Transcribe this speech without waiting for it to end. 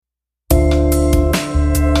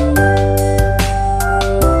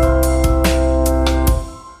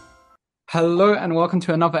Hello and welcome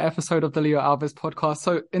to another episode of the Leo Alves podcast.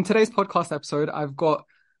 So in today's podcast episode, I've got a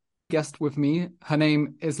guest with me. Her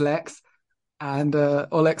name is Lex and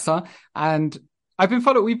Alexa, and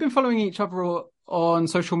we've been following each other on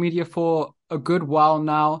social media for a good while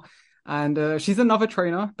now. And she's another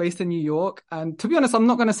trainer based in New York. And to be honest, I'm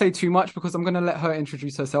not going to say too much because I'm going to let her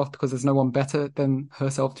introduce herself because there's no one better than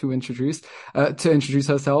herself to introduce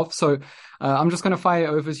herself. So I'm just going to fire it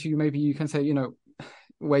over to you. Maybe you can say,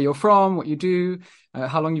 where you're from, what you do,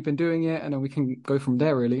 how long you've been doing it, and then we can go from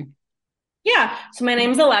there, really. Yeah. So my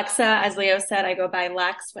name's Alexa. As Leo said, I go by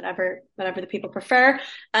Lex, whatever the people prefer.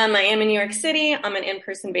 I am in New York City. I'm an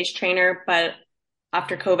in-person based trainer, but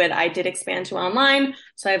after COVID, I did expand to online.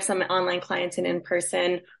 So I have some online clients and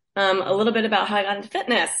in-person. A little bit about how I got into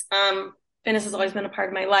fitness. Fitness has always been a part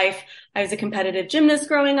of my life. I was a competitive gymnast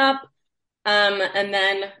growing up. And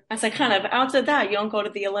then as I kind of outside that, you don't go to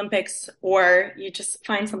the Olympics or you just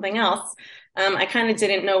find something else. I kind of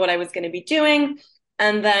didn't know what I was going to be doing.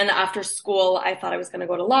 And then after school, I thought I was going to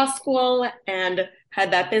go to law school and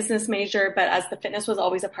had that business major. But as the fitness was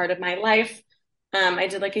always a part of my life, I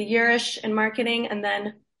did like a year-ish in marketing. And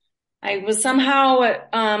then I was somehow,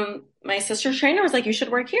 my sister's trainer was like, you should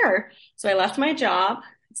work here. So I left my job,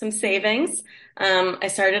 some savings. I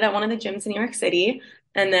started at one of the gyms in New York City.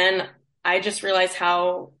 And then I just realized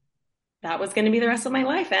how that was going to be the rest of my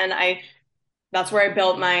life. And that's where I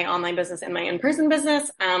built my online business and my in-person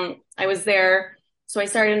business. I was there. So I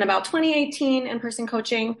started in about 2018 in-person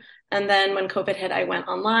coaching. And then when COVID hit, I went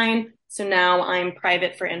online. So now I'm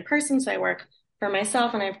private for in-person. So I work for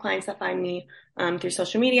myself and I have clients that find me through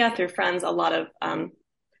social media, through friends, a lot of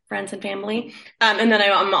friends and family. And then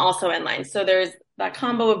I'm also online. So there's that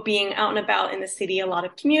combo of being out and about in the city, a lot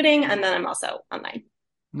of commuting, and then I'm also online.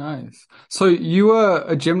 Nice. So you were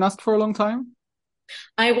a gymnast for a long time?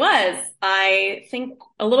 I think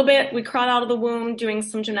a little bit, we crawled out of the womb doing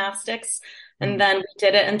some gymnastics and then we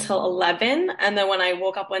did it until 11. And then when I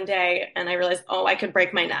woke up one day and I realized, oh, I could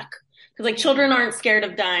break my neck. Because like children aren't scared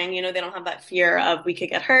of dying, they don't have that fear of we could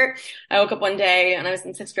get hurt. I woke up one day and I was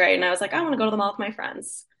in sixth grade and I was like, I want to go to the mall with my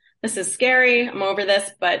friends. This is scary. I'm over this,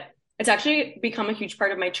 but it's actually become a huge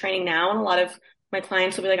part of my training now. And a lot of my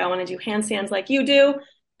clients will be like, I want to do handstands like you do.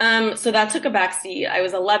 So that took a backseat. I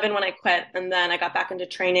was 11 when I quit, and then I got back into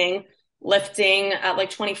training, lifting at like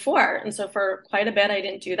 24. And so for quite a bit, I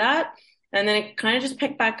didn't do that. And then it kind of just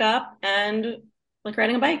picked back up and like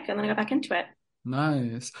riding a bike, and then I got back into it.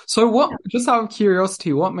 Nice. So just out of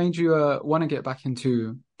curiosity, what made you want to get back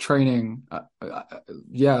into training?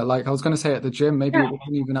 Like I was going to say at the gym, maybe it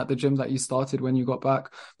wasn't even at the gym that you started when you got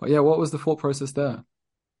back. But yeah, what was the thought process there?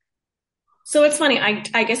 So it's funny.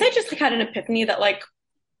 I guess I just like had an epiphany that like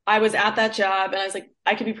I was at that job and I was like,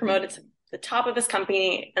 I could be promoted to the top of this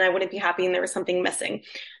company and I wouldn't be happy and there was something missing.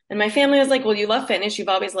 And my family was like, well, you love fitness. You've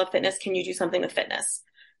always loved fitness. Can you do something with fitness?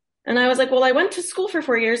 And I was like, well, I went to school for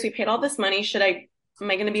 4 years. We paid all this money. Am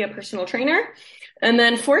I going to be a personal trainer? And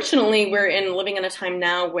then fortunately, we're living in a time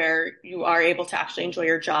now where you are able to actually enjoy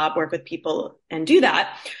your job, work with people and do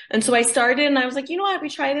that. And so I started and I was like, you know what? We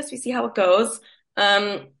try this. We see how it goes.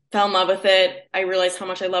 Fell in love with it. I realized how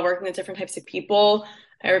much I love working with different types of people.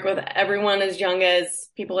 I work with everyone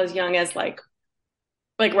people as young as like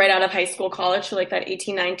right out of high school, college, so like that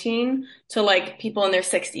 18, 19 to like people in their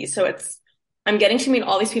 60s. So I'm getting to meet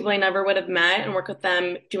all these people I never would have met and work with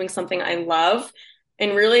them doing something I love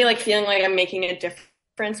and really like feeling like I'm making a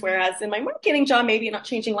difference. Whereas in my marketing job, maybe not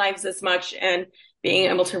changing lives as much and being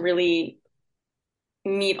able to really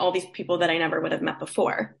meet all these people that I never would have met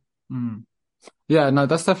before. Mm. Yeah, no,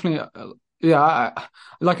 that's definitely, yeah,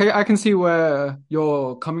 I can see where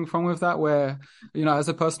you're coming from with that, where, as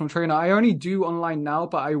a personal trainer, I only do online now,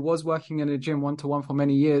 but I was working in a gym one-to-one for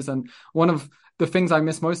many years. And one of the things I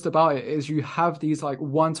miss most about it is you have these like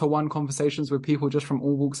one-to-one conversations with people just from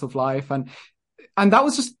all walks of life. And that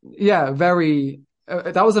was just, very,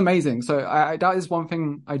 that was amazing. So that is one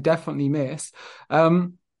thing I definitely miss.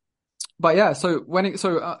 But yeah, so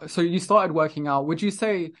so you started working out, would you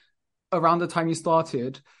say around the time you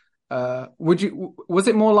started, was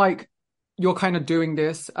it more like you're kind of doing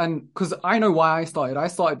this? And because I know why I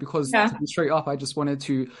started because to be straight up, I just wanted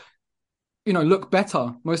to, look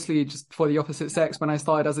better, mostly just for the opposite sex when I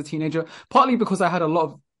started as a teenager, partly because I had a lot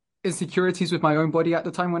of insecurities with my own body at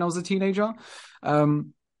the time when I was a teenager.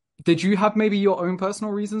 Did you have maybe your own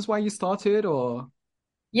personal reasons why you started or?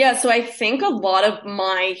 Yeah, so I think a lot of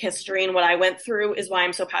my history and what I went through is why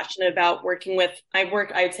I'm so passionate about I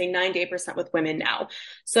would say 98% with women now.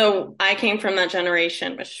 So I came from that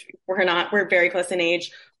generation, which we're very close in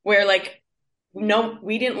age, where like, no,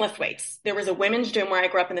 we didn't lift weights. There was a women's gym where I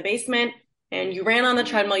grew up in the basement. and you ran on the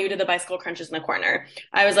treadmill, you did the bicycle crunches in the corner.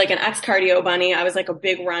 I was like an ex-cardio bunny. I was like a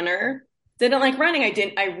big runner. Didn't like running.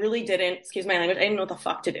 I really didn't, excuse my language, I didn't know what the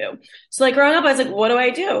fuck to do. So like growing up, I was like, what do I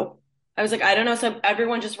do? I was like, I don't know. So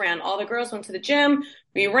everyone just ran. All the girls went to the gym.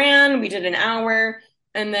 We ran, we did an hour.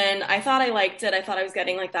 And then I thought I liked it. I thought I was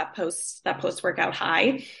getting like that post workout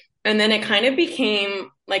high. And then it kind of became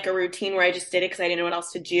like a routine where I just did it because I didn't know what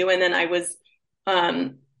else to do. And then I was,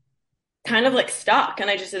 um, kind of like stuck. And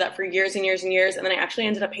I just did that for years and years and years. And then I actually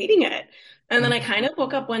ended up hating it. And then I kind of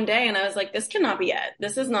woke up one day and I was like, this cannot be it.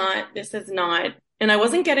 This is not. And I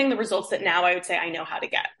wasn't getting the results that now I would say I know how to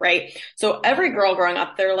get, right? So every girl growing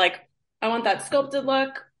up, they're like, I want that sculpted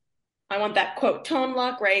look. I want that quote tone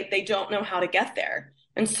look, right? They don't know how to get there.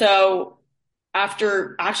 And so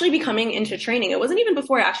after actually becoming into training, it wasn't even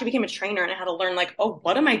before I actually became a trainer and I had to learn like, oh,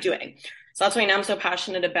 what am I doing? So that's why now I'm so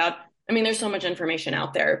passionate about, I mean, there's so much information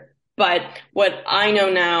out there, but what I know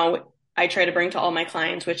now, I try to bring to all my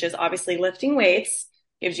clients, which is obviously lifting weights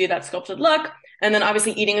gives you that sculpted look. And then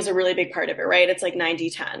obviously eating is a really big part of it, right? It's like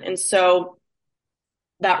 90-10. And so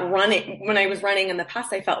that running, when I was running in the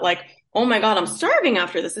past, I felt like, oh my God, I'm starving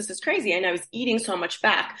after this. This is crazy. And I was eating so much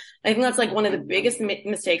back. I think that's like one of the biggest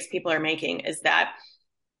mistakes people are making is that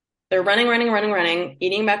they're running,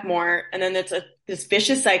 eating back more. And then it's this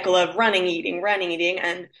vicious cycle of running, eating,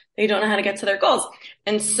 and they don't know how to get to their goals.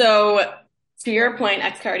 And so to your point,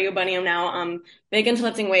 ex-cardio bunny, I'm now big into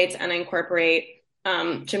lifting weights and I incorporate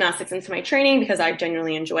gymnastics into my training because I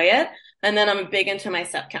genuinely enjoy it. And then I'm big into my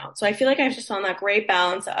step count. So I feel like I've just found that great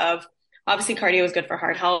balance of obviously cardio is good for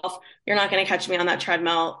heart health. You're not going to catch me on that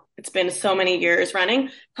treadmill. It's been so many years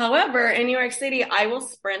running. However, in New York City, I will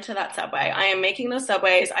sprint to that subway. I am making those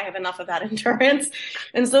subways. I have enough of that endurance.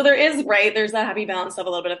 And so there's that happy balance of a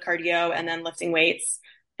little bit of cardio and then lifting weights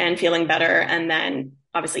and feeling better and then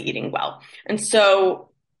obviously eating well. And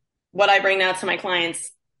so what I bring now to my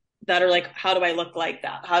clients that are like, how do I look like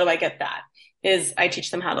that? How do I get that? Is I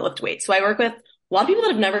teach them how to lift weights. So I work with a lot of people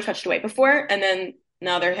that have never touched a weight before. And then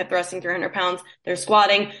now they're hip thrusting 300 pounds. They're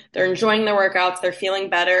squatting. They're enjoying their workouts. They're feeling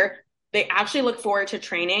better. They actually look forward to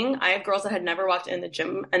training. I have girls that had never walked in the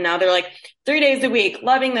gym and now they're like 3 days a week,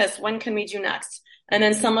 loving this. When can we do next? And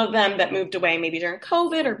then some of them that moved away maybe during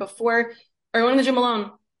COVID or before are going to the gym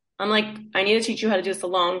alone. I'm like, I need to teach you how to do this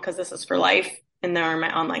alone because this is for life. And there are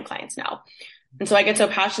my online clients now. And so I get so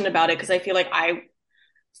passionate about it because I feel like I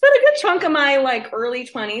spent a good chunk of my like early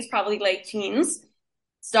 20s, probably late teens,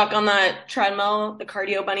 stuck on that treadmill, the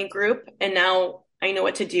cardio bunny group. And now I know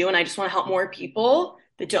what to do. And I just want to help more people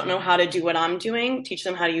that don't know how to do what I'm doing, teach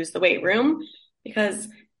them how to use the weight room because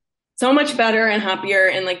so much better and happier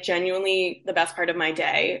and like genuinely the best part of my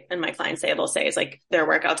day. And my clients say, they'll say is like their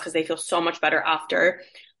workouts because they feel so much better after.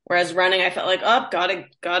 Whereas running, I felt like, oh,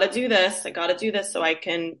 gotta do this. I gotta do this so I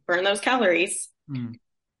can burn those calories. Mm.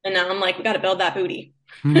 And now I'm like, we gotta build that booty.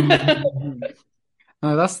 No,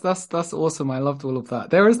 that's awesome. I loved all of that.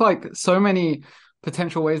 There is like so many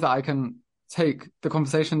potential ways that I can take the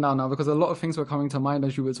conversation down now because a lot of things were coming to mind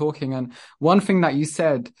as you were talking. And one thing that you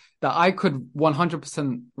said that I could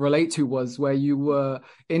 100% relate to was where you were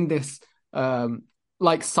in this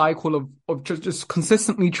like cycle of just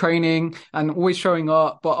consistently training and always showing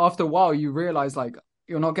up. But after a while, you realize like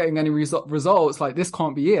you're not getting any results. Like this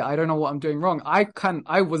can't be it. I don't know what I'm doing wrong.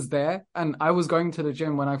 I was there and I was going to the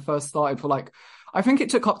gym when I first started for like, I think it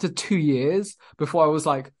took up to 2 years before I was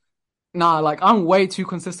like, nah, like I'm way too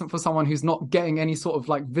consistent for someone who's not getting any sort of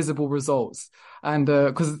like visible results. And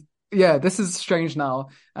because yeah, this is strange now.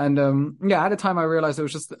 And yeah, at the time I realized it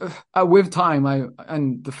was just with time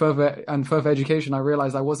and further education, I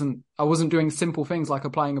realized I wasn't doing simple things like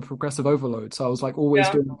applying a progressive overload. So I was like always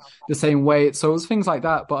doing the same weight. So it was things like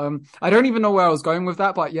that. But I don't even know where I was going with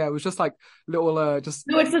that. But yeah, it was just like little just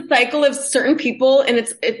no, it's a cycle of certain people, and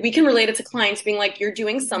we can relate it to clients being like, you're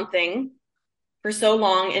doing something for so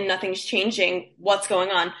long and nothing's changing. What's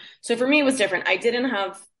going on? So for me, it was different. I didn't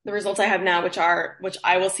have the results I have now, which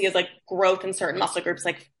I will see as like growth in certain muscle groups.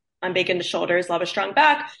 Like I'm big into shoulders, love a strong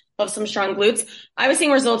back, love some strong glutes. I was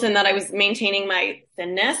seeing results in that I was maintaining my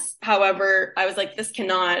thinness. However, I was like, this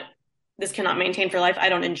cannot maintain for life. I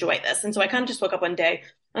don't enjoy this. And so I kind of just woke up one day and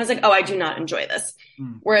I was like, oh, I do not enjoy this.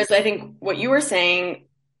 Whereas I think what you were saying,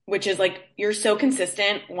 which is like, you're so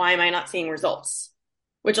consistent. Why am I not seeing results?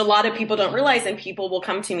 Which a lot of people don't realize. And people will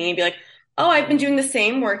come to me and be like, oh, I've been doing the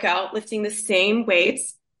same workout, lifting the same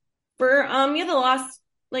weights for the last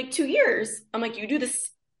like 2 years. I'm like, you do the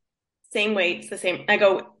same weights, the same. I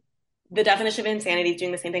go, the definition of insanity is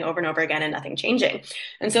doing the same thing over and over again and nothing changing.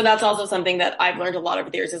 And so that's also something that I've learned a lot over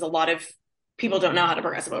the years is a lot of people don't know how to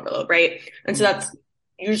progressive overload, right? And so that's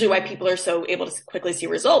usually why people are so able to quickly see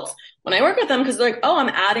results when I work with them, because they're like, oh, I'm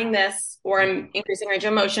adding this, or I'm increasing range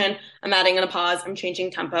of motion, I'm adding in a pause, I'm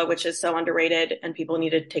changing tempo, which is so underrated and people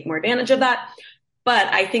need to take more advantage of that.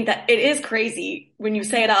 But I think that it is crazy when you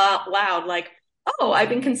say it out loud, like, oh, I've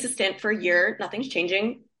been consistent for a year, nothing's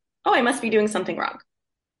changing. Oh, I must be doing something wrong.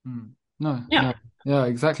 Mm. No, Yeah. no, yeah,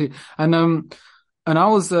 exactly. And I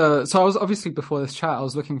was so I was obviously before this chat, I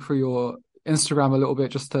was looking through your Instagram a little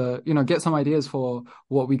bit just to, get some ideas for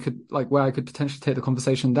what we could like where I could potentially take the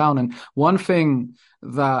conversation down. And one thing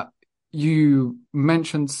that you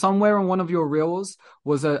mentioned somewhere on one of your reels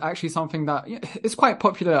was actually something that it's quite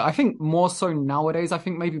popular. I think more so nowadays. I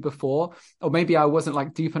think maybe before, or maybe I wasn't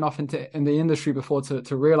like deep enough in the industry before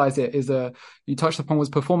to realize it is you touched upon was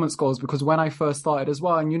performance goals, because when I first started as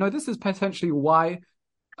well, and this is potentially why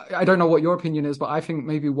I don't know what your opinion is, but I think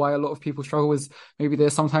maybe why a lot of people struggle is maybe they're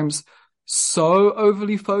sometimes so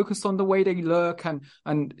overly focused on the way they look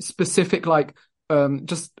and specific like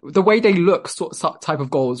just the way they look sort type of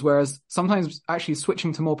goals, whereas sometimes actually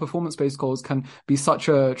switching to more performance-based goals can be such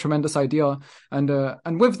a tremendous idea. And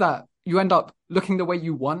with that, you end up looking the way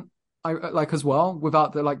you want, I like as well,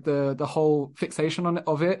 without the whole fixation on it,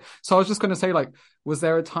 of it. So I was just going to say, like, was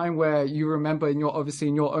there a time where you remember obviously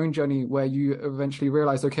in your own journey where you eventually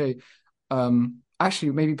realized, okay,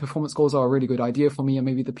 actually maybe performance goals are a really good idea for me and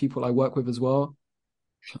maybe the people I work with as well?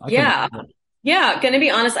 I can. Yeah. Yeah. Gonna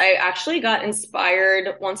be honest, I actually got inspired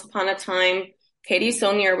once upon a time. Katie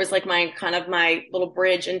Sonier was like my kind of my little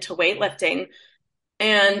bridge into weightlifting.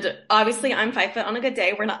 And obviously I'm 5 foot on a good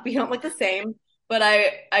day. We don't look the same, but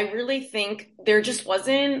I really think there just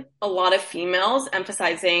wasn't a lot of females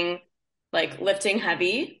emphasizing like lifting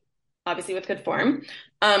heavy, obviously with good form,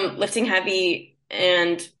 lifting heavy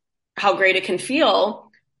and how great it can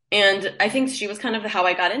feel. And I think she was kind of how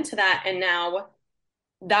I got into that. And now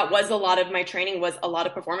that was a lot of my training was a lot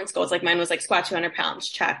of performance goals. Like mine was like squat 200 pounds,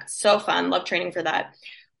 check. So fun. Love training for that.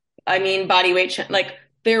 I mean, body weight, like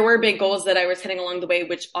there were big goals that I was hitting along the way,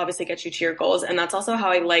 which obviously gets you to your goals. And that's also how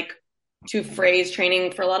I like to phrase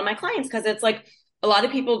training for a lot of my clients. Cause it's like a lot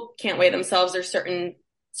of people can't weigh themselves. There's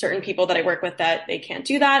certain people that I work with that they can't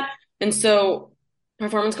do that. And so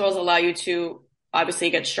performance goals allow you to obviously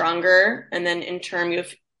get stronger. And then in terms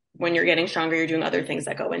of when you're getting stronger, you're doing other things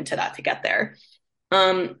that go into that to get there.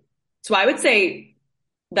 So I would say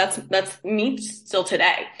that's me still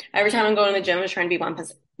today. Every time I'm going to the gym, I'm trying to be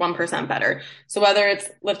 1% better. So whether it's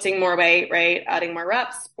lifting more weight, right, adding more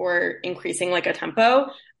reps or increasing like a tempo,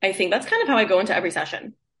 I think that's kind of how I go into every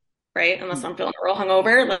session, right? Unless I'm feeling real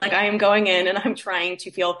hungover, like I am going in and I'm trying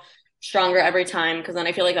to feel stronger every time because then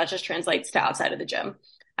I feel like that just translates to outside of the gym.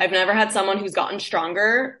 I've never had someone who's gotten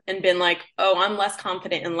stronger and been like, oh, I'm less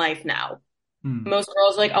confident in life now. Hmm. Most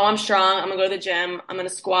girls are like, oh, I'm strong. I'm gonna go to the gym. I'm gonna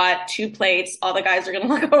squat 2 plates. All the guys are gonna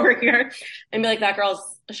look over here and be like, that girl's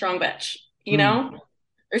a strong bitch, you Hmm. know?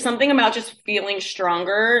 There's something about just feeling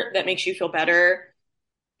stronger that makes you feel better.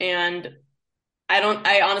 And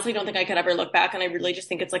I honestly don't think I could ever look back. And I really just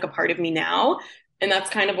think it's like a part of me now. And that's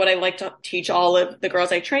kind of what I like to teach all of the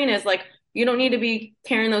girls I train is like, you don't need to be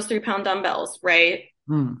carrying those 3 pound dumbbells, right?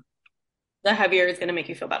 Hmm. The heavier is gonna make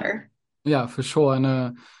you feel better. Yeah, for sure.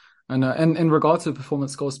 And in regard to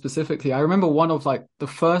performance goals specifically, I remember one of like the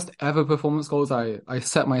first ever performance goals I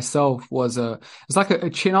set myself was it's like a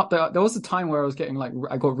chin up. There was a time where I was getting like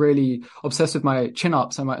I got really obsessed with my chin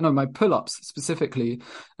ups and my pull ups specifically.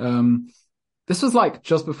 This was like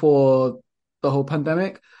just before the whole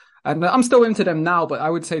pandemic, and I'm still into them now. But I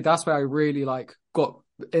would say that's where I really like got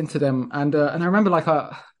into them. And I remember like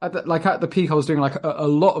at the peak, I was doing like a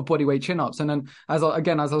lot of body weight chin ups, and then as I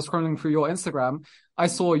was scrolling through your Instagram, I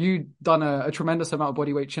saw you done a tremendous amount of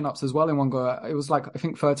body weight chin ups as well in one go. It was like I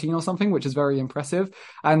think 13 or something, which is very impressive.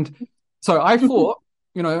 And so I thought,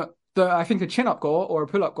 I think a chin up goal or a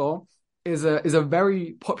pull up goal is a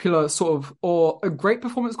very popular sort of or a great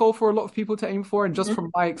performance goal for a lot of people to aim for. And just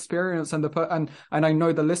from my experience and I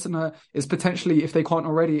know the listener is potentially, if they can't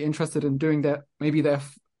already, interested in doing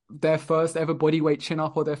their first ever body weight chin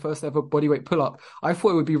up or their first ever body weight pull up. I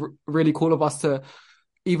thought it would be really cool of us to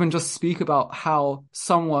even just speak about how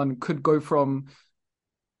someone could go from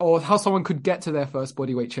or how someone could get to their first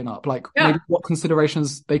body weight chin up, like maybe Yeah. what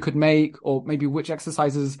considerations they could make or maybe which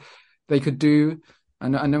exercises they could do,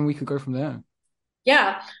 and then we could go from there.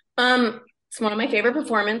 Yeah. It's one of my favorite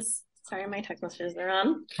performance. Sorry, my text messages are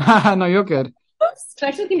on. No, you're good. Oops,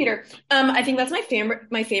 connect to the computer. I think that's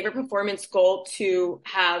my favorite performance goal to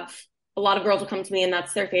have. A lot of girls will come to me and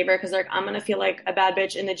that's their favorite because they're like, I'm gonna feel like a bad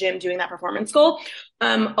bitch in the gym doing that performance goal.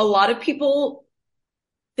 A lot of people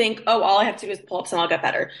think, oh, all I have to do is pull ups and I'll get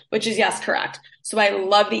better, which is yes, correct. So I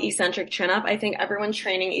love the eccentric chin up. I think everyone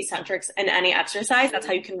training eccentrics in any exercise, that's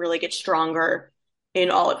how you can really get stronger in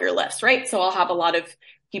all of your lifts, right? So I'll have a lot of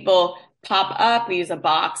people pop up, we use a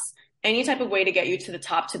box, any type of way to get you to the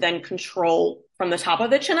top to then control from the top of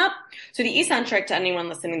the chin up. So the eccentric, to anyone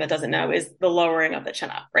listening that doesn't know, is the lowering of the chin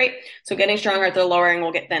up, right? So getting stronger at the lowering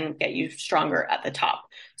will get you stronger at the top.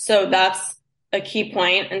 So that's a key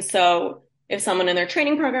point. And so if someone in their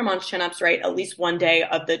training program wants chin ups, right, at least one day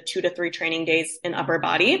of the 2 to 3 training days in upper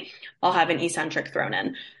body, I'll have an eccentric thrown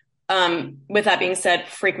in. With that being said,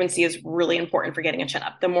 frequency is really important for getting a chin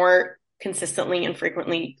up. The more consistently and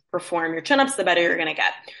frequently perform your chin ups, the better you're going to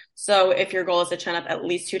get. So if your goal is to chin up at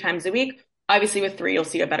least 2 times a week, obviously with 3, you'll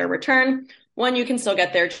see a better return. 1, you can still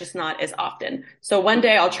get there, just not as often. So one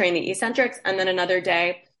day I'll train the eccentrics, and then another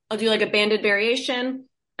day I'll do like a banded variation.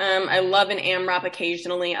 I love an AMRAP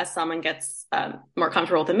occasionally as someone gets more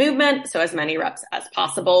comfortable with the movement. So as many reps as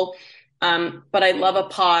possible. But I love a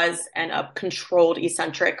pause and a controlled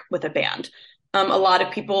eccentric with a band. A lot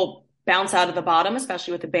of people bounce out of the bottom,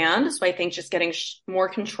 especially with the band. So I think just getting more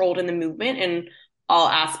controlled in the movement in all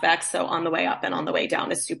aspects, so on the way up and on the way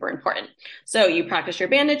down, is super important. So you practice your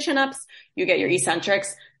banded chin-ups, you get your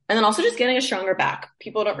eccentrics, and then also just getting a stronger back.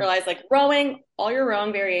 People don't realize, like rowing, all your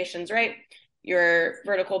rowing variations, right? Your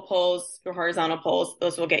vertical pulls, your horizontal pulls,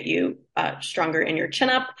 those will get you stronger in your chin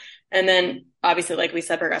up. And then obviously, like we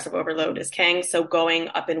said, progressive overload is king. So going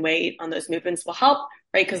up in weight on those movements will help,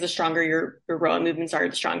 right? Because the stronger your rowing movements are,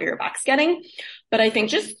 the stronger your back's getting. But I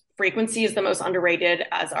think just frequency is the most underrated,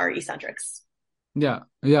 as are eccentrics. Yeah,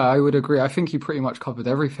 yeah, I would agree. I think you pretty much covered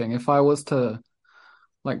everything. If I was to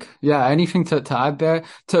like, yeah, anything to add there?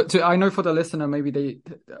 To I know for the listener, maybe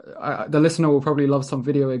the listener will probably love some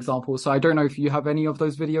video examples. So I don't know if you have any of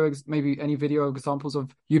those maybe any video examples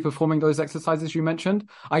of you performing those exercises you mentioned.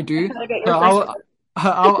 I do. Gotta get So your first.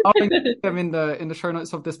 I'll include them in the show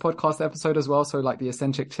notes of this podcast episode as well. So like the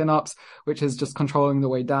eccentric chin ups, which is just controlling the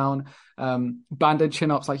way down. Banded chin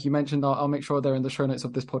ups, like you mentioned, I'll make sure they're in the show notes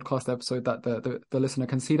of this podcast episode that the listener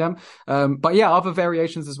can see them. But yeah, other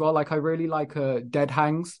variations as well. Like I really like dead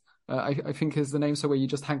hangs. I think is the name. So where you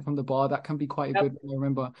just hang from the bar, that can be quite a Yep. good one. I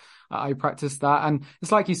remember I practiced that, and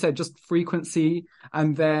it's like you said, just frequency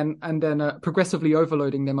and then progressively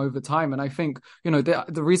overloading them over time. And I think, you know,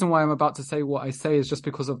 the reason why I'm about to say what I say is just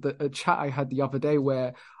because of a chat I had the other day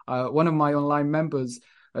where one of my online members,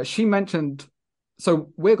 she mentioned,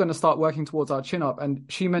 so we're going to start working towards our chin up, and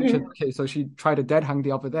she mentioned, okay, so she tried a dead hang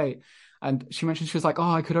the other day. And she mentioned, she was like,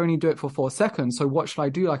 oh, I could only do it for 4 seconds. So what should I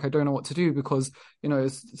do? Like, I don't know what to do because, you know,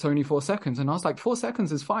 it's only 4 seconds. And I was like, 4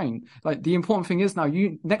 seconds is fine. Like, the important thing is now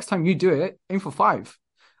next time you do it, aim for 5.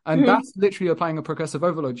 And Mm-hmm. that's literally applying a progressive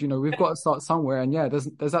overload. You know, we've got to start somewhere. And yeah,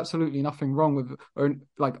 there's absolutely nothing wrong with, or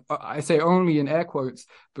like I say only in air quotes,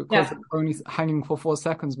 because Yeah. only hanging for 4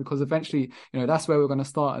 seconds, because eventually, you know, that's where we're going to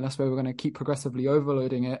start, and that's where we're going to keep progressively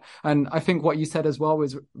overloading it. And I think what you said as well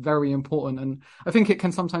is very important. And I think it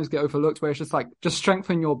can sometimes get overlooked, where it's just like, just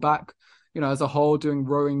strengthen your back, you know, as a whole, doing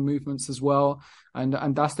rowing movements as well.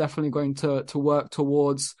 And that's definitely going to work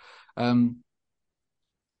towards, um,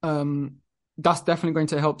 that's definitely going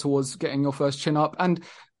to help towards getting your first chin up. And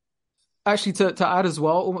actually, to add as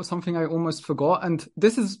well, almost something I almost forgot, and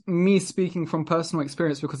this is me speaking from personal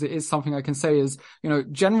experience because it is something I can say, is, you know,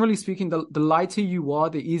 generally speaking, the lighter you are,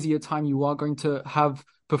 the easier time you are going to have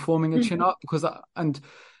performing a chin up, because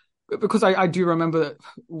I do remember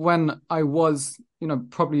when I was, you know,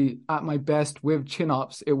 probably at my best with chin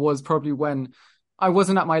ups, it was probably when I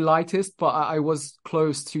wasn't at my lightest, but I was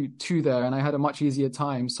close to there, and I had a much easier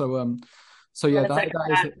time. So I'm yeah, gonna that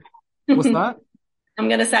second is it. What's that. that? I'm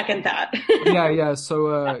gonna second that. Yeah.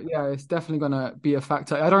 So yeah, it's definitely gonna be a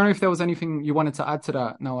factor. I don't know if there was anything you wanted to add to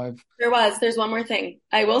that. Now I've There's one more thing.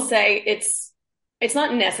 I will say it's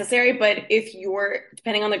not necessary, but if you're,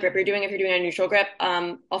 depending on the grip you're doing, if you're doing a neutral grip,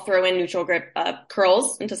 I'll throw in neutral grip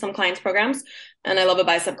curls into some clients' programs. And I love a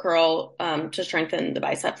bicep curl to strengthen the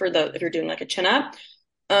bicep if you're doing like a chin up.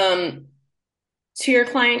 To your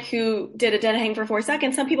client who did a dead hang for 4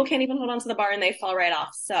 seconds, some people can't even hold onto the bar and they fall right off.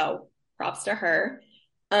 So props to her.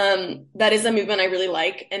 That is a movement I really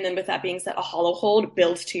like. And then with that being said, a hollow hold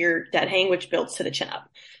builds to your dead hang, which builds to the chin up.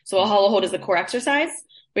 So a hollow hold is the core exercise,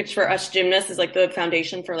 which for us gymnasts is like the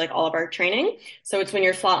foundation for like all of our training. So it's when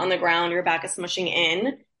you're flat on the ground, your back is smushing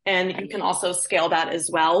in, and you can also scale that as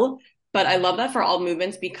well. But I love that for all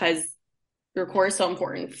movements because your core is so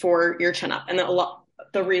important for your chin up. And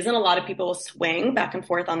the reason a lot of people swing back and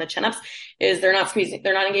forth on the chin ups is they're not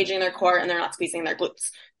engaging their core, and they're not squeezing their glutes.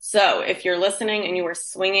 So if you're listening and you are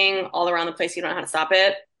swinging all around the place, you don't know how to stop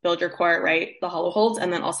it, build your core, right? The hollow holds,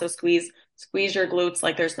 and then also squeeze your glutes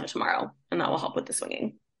like there's no tomorrow, and that will help with the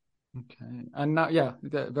swinging. Okay. And now, yeah,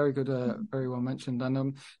 very good, very well mentioned.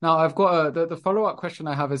 And now I've got the follow-up question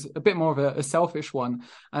I have is a bit more of a selfish one.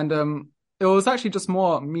 And it was actually just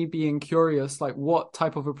more me being curious, like what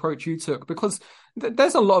type of approach you took, because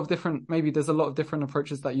there's a lot of different, maybe there's a lot of different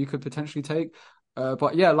approaches that you could potentially take.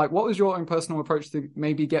 But yeah, like what was your own personal approach to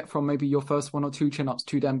maybe get from maybe your first one or two chin-ups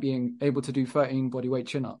to then being able to do 13 bodyweight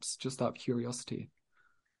chin-ups, just out of curiosity?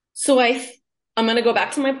 So I'm going to go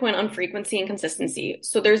back to my point on frequency and consistency.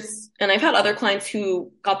 So and I've had other clients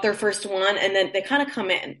who got their first one and then they kind of come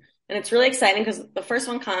in and it's really exciting because the first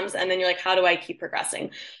one comes and then you're like, how do I keep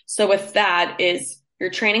progressing? So with that is your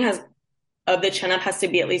training of the chin up has to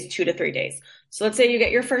be at least 2 to 3 days. So let's say you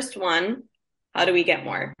get your first one. How do we get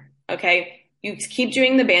more? Okay. You keep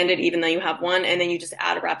doing the banded even though you have one, and then you just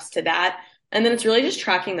add reps to that. And then it's really just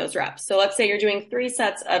tracking those reps. So let's say you're doing 3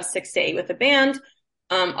 sets of 6 to 8 with a band.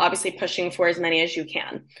 Obviously pushing for as many as you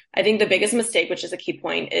can. I think the biggest mistake, which is a key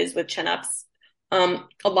point, is with chin-ups.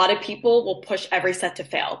 A lot of people will push every set to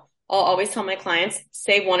fail. I'll always tell my clients,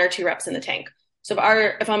 save 1 or 2 reps in the tank. So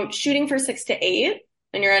if I'm shooting for 6 to 8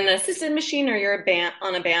 and you're on an assisted machine or you're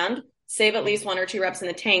on a band, save at least 1 or 2 reps in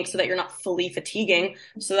the tank so that you're not fully fatiguing,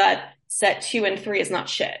 so that set 2 and 3 is not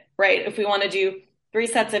shit, right? If we want to do 3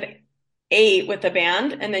 sets of 8 with a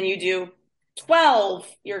band and then you do 12,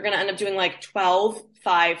 you're going to end up doing like 12,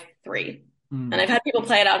 5, 3. And I've had people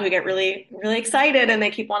play it out who get really, really excited and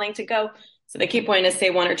they keep wanting to go. So the key point is stay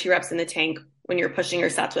 1 or 2 reps in the tank when you're pushing your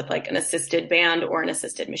sets with like an assisted band or an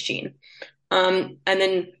assisted machine. And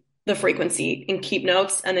then the frequency and keep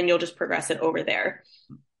notes, and then you'll just progress it over there.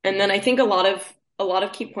 And then I think a lot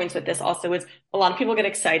of key points with this also is a lot of people get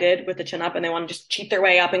excited with the chin up and they want to just cheat their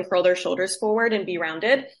way up and curl their shoulders forward and be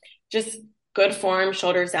rounded. Just good form,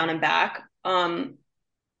 shoulders down and back.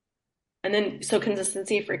 And then so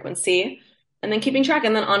consistency, frequency, and then keeping track.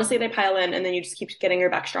 And then honestly, they pile in and then you just keep getting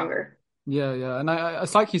your back stronger. Yeah, yeah. And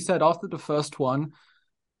it's like you said, after the first one,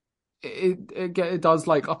 it does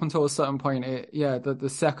like up until a certain point. The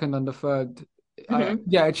second and the third,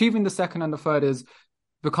 achieving the second and the third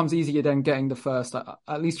becomes easier than getting the first.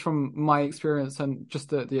 At least from my experience and just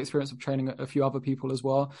the experience of training a few other people as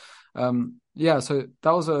well. So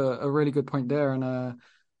that was a really good point there.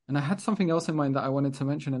 And I had something else in mind that I wanted to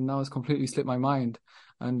mention, and now it's completely slipped my mind.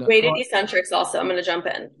 And weighted eccentrics also, I'm going to jump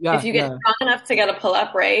in. Yeah, if you get strong enough to get a pull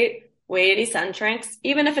up, right? Weighted eccentrics,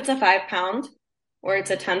 even if it's a 5 pound or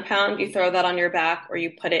it's a 10 pound, you throw that on your back or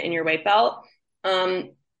you put it in your weight belt,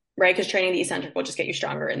 right? Because training the eccentric will just get you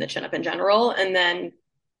stronger in the chin up in general. And then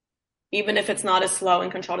even if it's not as slow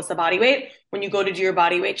and controlled as the body weight, when you go to do your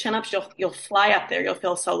body weight chin ups, you'll fly up there. You'll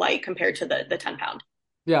feel so light compared to the 10 pound.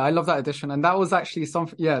 Yeah, I love that addition, and that was actually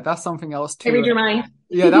something. Yeah, that's something else too. I read your mind.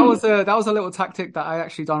 Yeah, that was a little tactic that I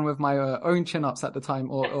actually done with my own chin ups at the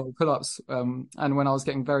time, or pull ups. And when I was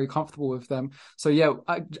getting very comfortable with them. So yeah,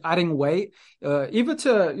 adding weight, either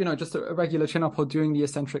to just a regular chin up or doing the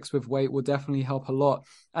eccentrics with weight will definitely help a lot.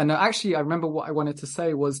 And actually, I remember what I wanted to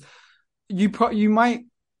say was, you might,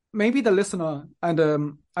 maybe the listener,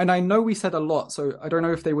 and I know we said a lot, so I don't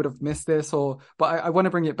know if they would have missed this, but I want to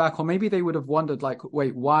bring it back, or maybe they would have wondered like,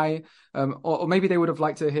 wait, why? Or maybe they would have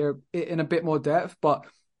liked to hear it in a bit more depth, but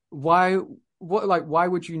why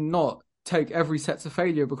would you not take every set to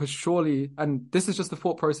failure? Because surely, and this is just the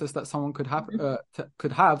thought process that someone could have,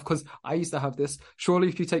 because I used to have this. Surely,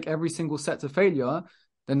 if you take every single set to failure,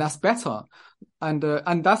 then that's better. And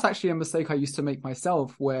that's actually a mistake I used to make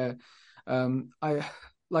myself, where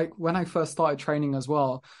like when I first started training as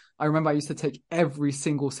well, I remember I used to take every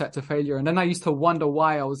single set to failure. And then I used to wonder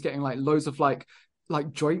why I was getting like loads of like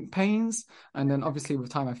joint pains. And then obviously with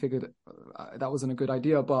time, I figured that wasn't a good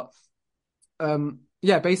idea. But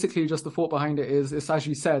basically just the thought behind it is, it's as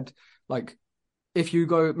you said, like if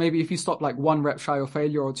you stop like 1 rep shy of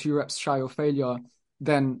failure or 2 reps shy of failure,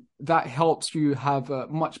 then that helps you have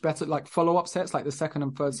much better like follow-up sets. Like the second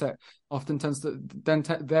and third set often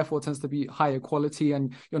therefore tends to be higher quality,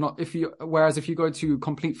 and whereas if you go to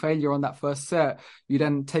complete failure on that first set, you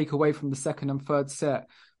then take away from the second and third set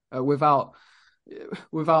without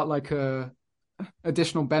like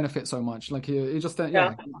additional benefit so much. Like it just it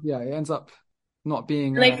ends up not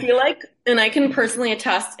being. And I feel like, and I can personally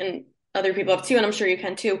attest, and other people have too, and I'm sure you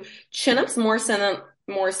can too, chin-ups more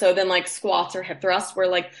so than like squats or hip thrusts, where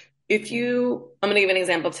like I'm going to give an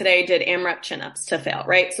example. Today I did AMRAP chin-ups to fail,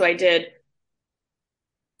 right? So I did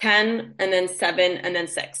 10 and then 7 and then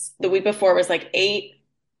 6. The week before was like 8,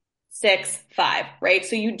 6, 5, right?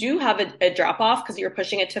 So you do have a drop off because you're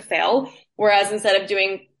pushing it to fail. Whereas instead of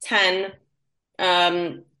doing 10,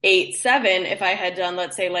 8-7, if I had done,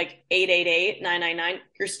 let's say, like 8-8-8, 9-9-9,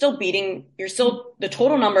 you're still, the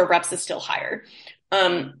total number of reps is still higher.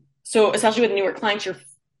 So especially with newer clients, you're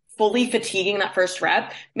fully fatiguing that first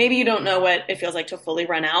rep. Maybe you don't know what it feels like to fully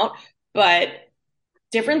run out, but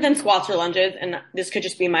different than squats or lunges, and this could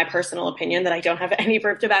just be my personal opinion that I don't have any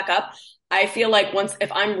proof to back up. I feel like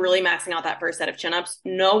if I'm really maxing out that first set of chin ups,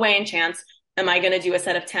 no way in chance am I going to do a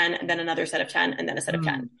set of 10 and then another set of 10 and then a set of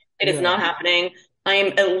 10. Mm, It is yeah. not happening. I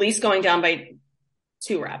am at least going down by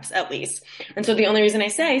 2 reps at least. And so the only reason I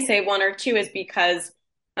say one or two is because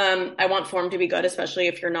I want form to be good, especially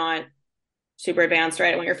if you're not super advanced,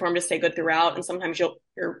 right? I want your form to stay good throughout. And sometimes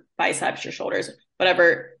your biceps, your shoulders,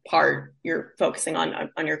 whatever part you're focusing on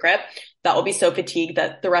your grip, that will be so fatigued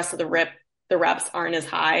that the rest of the reps aren't as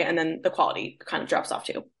high. And then the quality kind of drops off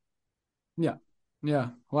too. Yeah. Yeah.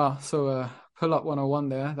 Wow. So pull up 101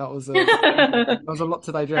 there. That was a lot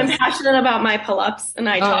to I'm digest. passionate about my pull-ups and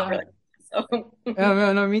I No, talk yeah. really. So Yeah,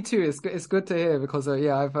 no, no, me too. It's good to hear because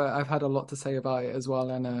yeah, I've had a lot to say about it as well,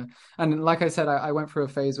 and like I said, I went through a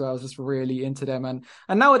phase where I was just really into them, and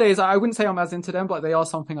nowadays I wouldn't say I'm as into them, but they are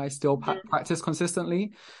something I still practice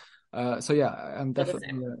consistently. So yeah, I'm feel the definitely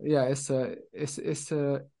same. yeah, it's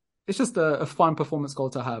just a fun performance goal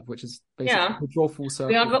to have, which is basically Yeah. to draw full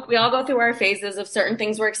We all circle. go we all go through our phases of certain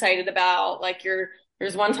things we're excited about. Like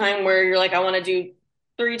there's one time where you're like, I want to do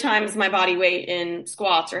 3 times my body weight in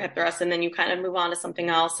squats or hip thrusts, and then you kind of move on to something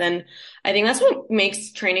else. And I think that's what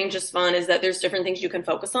makes training just fun is that there's different things you can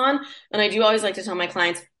focus on. And I do always like to tell my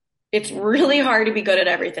clients, it's really hard to be good at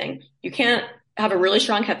everything. You can't have a really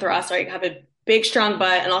strong hip thrust, right? Have a big strong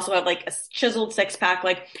butt and also have like a chiseled six pack.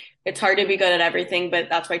 Like it's hard to be good at everything, but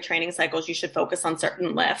that's why training cycles, you should focus on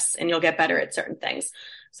certain lifts and you'll get better at certain things.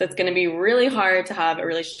 So it's going to be really hard to have a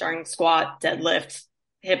really strong squat, deadlift,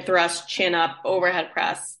 hip thrust, chin up, overhead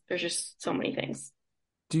press. There's just so many things.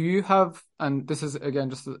 Do you have, and this is again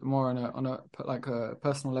just more on a like a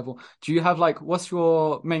personal level, do you have like what's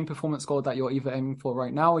your main performance goal that you're either aiming for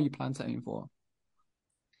right now or you plan to aim for?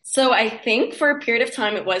 So I think for a period of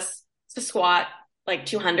time it was to squat like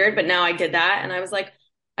 200, but now I did that and I was like,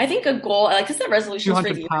 I think a goal, I like to set resolutions for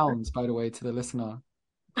 200 the year. pounds, by the way, to the listener.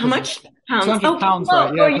 How Because much pounds? 200 Oh, pounds, right?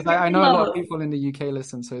 kilo. Oh, Yeah, you're because I know a lot of kilo. people in the UK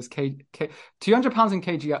listen, so it's 200 pounds in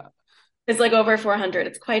kg. It's like over 400.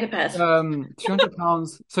 It's quite a bit. 200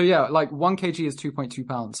 pounds. So yeah, like 1 kg is 2.2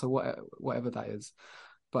 pounds. So whatever that is.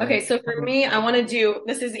 But Okay, so for me, I want to do,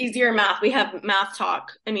 this is easier math. We have math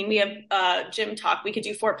talk. I mean, we have gym talk. We could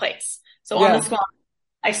do 4 plates. So on the yeah, squat,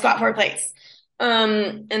 I squat 4 plates.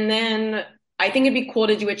 And then I think it'd be cool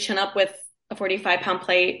to do a chin up with a 45-pound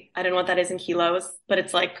plate. I don't know what that is in kilos, but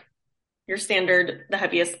it's like your standard, the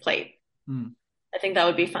heaviest plate. mm, I think that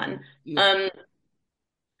would be fun. yeah, Um,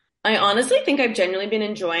 I honestly think I've genuinely been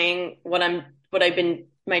enjoying what I've been,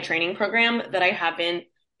 my training program that I haven't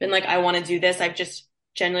been like, I want to do this. I've just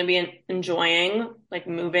genuinely been enjoying like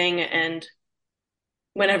moving. And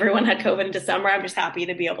when everyone had COVID in December, I'm just happy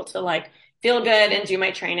to be able to like feel good and do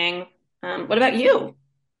my training. What about you?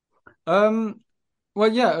 um,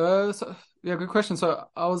 well, yeah, yeah, good question. So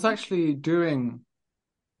I was actually doing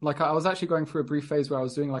like I was actually going through a brief phase where I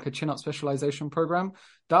was doing like a chin up specialization program.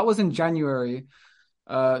 That was in January.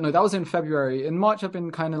 No, that was in February. In March, I've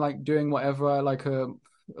been kind of like doing whatever, like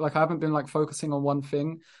I haven't been like focusing on one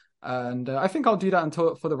thing, and I think I'll do that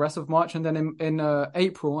until for the rest of March, and then in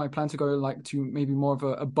April, I plan to go like to maybe more of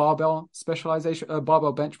a barbell specialization, a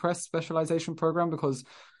barbell bench press specialization program because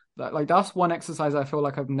that's one exercise I feel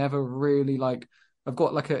like I've never really like. I've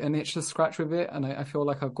got like an itch to scratch with it, and I feel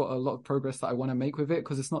like I've got a lot of progress that I want to make with it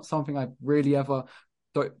because it's not something I've really ever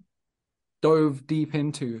dove deep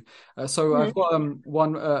into. So I've Mhm. got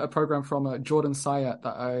one a program from Jordan Sayat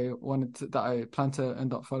that I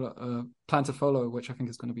plan to follow, which I think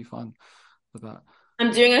is going to be fun for that.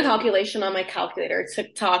 I'm doing a calculation on my calculator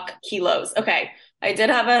to talk kilos. Okay. I did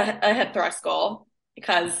have a hip thrust goal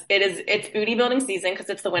because it's booty building season because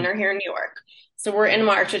it's the winter here in New York. So we're in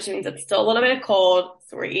March, which means it's still a little bit cold.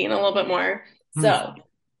 So we're eating a little bit more. Hmm. So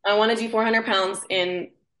I want to do 400 pounds in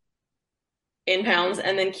pounds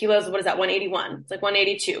and then kilos. What is that? 181. It's like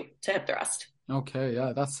 182 to hip thrust. Okay,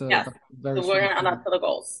 yeah, Yes. that's very So we're strong. gonna add that to the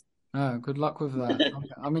goals. Good luck with that.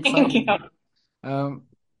 I'm Thank excited. you. Um,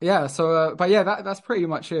 yeah, so but yeah, that's pretty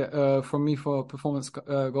much it from me for performance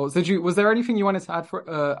goals. Was there anything you wanted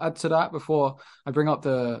to add to that before I bring up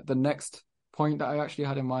the next point that I actually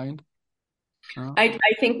had in mind? Uh, I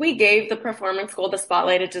think we gave the performance goal the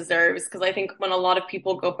spotlight it deserves because I think when a lot of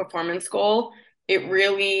people go performance goal, it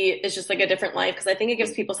really is just like a different life because I think it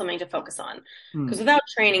gives people something to focus on. Because Mm. without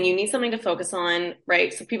training, you need something to focus on,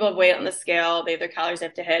 right? So people have weight on the scale, they have their calories they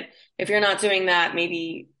have to hit. If you're not doing that,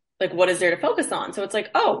 maybe like what is there to focus on? So it's like,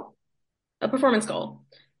 oh, a performance goal.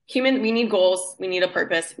 We need goals, we need a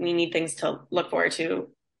purpose, we need things to look forward to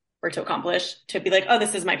or to accomplish to be like, oh,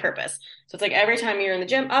 this is my purpose. So it's like every time you're in the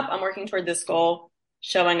gym, up, I'm working toward this goal,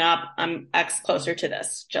 showing up, I'm X closer to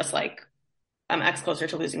this, just like I'm X closer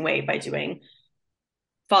to losing weight by doing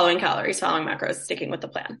following calories, following macros, sticking with the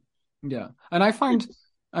plan. Yeah. And I find,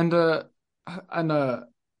 and and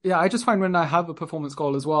yeah, I just find when I have a performance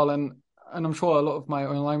goal as well, and I'm sure a lot of my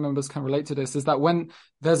online members can relate to this, is that when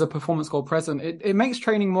there's a performance goal present, it makes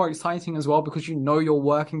training more exciting as well because you know you're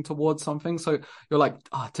working towards something. So you're like,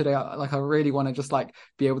 today, I really want to just like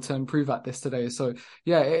be able to improve at this today. So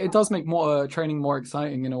yeah, it does make more training more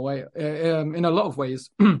exciting in a way, in a lot of ways.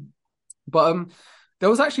 But there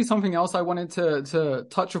was actually something else I wanted to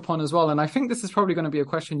touch upon as well, and I think this is probably going to be a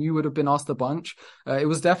question you would have been asked a bunch. It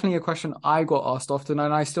was definitely a question I got asked often,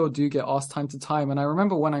 and I still do get asked time to time. And I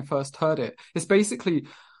remember when I first heard it, it's basically,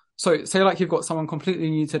 so say like you've got someone completely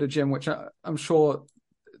new to the gym, which I'm sure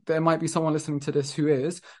there might be someone listening to this who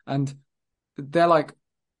is, and they're like,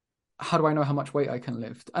 how do I know how much weight I can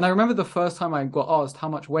lift? And I remember the first time I got asked how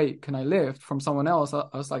much weight can I lift from someone else, I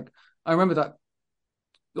was like, I remember that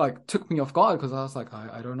like took me off guard because I was like,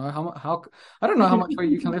 I don't know how I don't know how much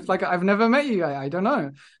weight you can lift. Like I've never met you. I don't know.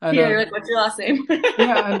 And Yeah, you're like, what's your last name?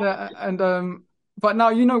 yeah, and but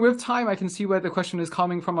now with time I can see where the question is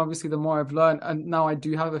coming from. Obviously, the more I've learned, and now I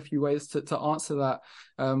do have a few ways to answer that.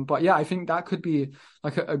 But yeah, I think that could be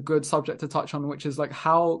like a good subject to touch on, which is like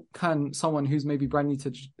how can someone who's maybe brand new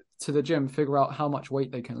to the gym figure out how much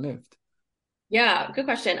weight they can lift? Yeah, good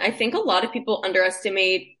question. I think a lot of people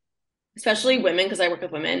underestimate, especially women, because I work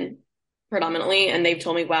with women predominantly, and they've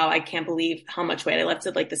told me, wow, I can't believe how much weight I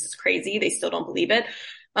lifted. Like, this is crazy. They still don't believe it.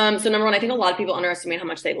 So number one, I think a lot of people underestimate how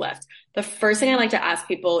much they lift. The first thing I like to ask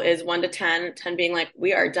people is 1 to 10, 10 being like,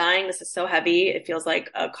 we are dying. This is so heavy. It feels like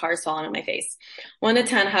a car's falling on my face. 1 to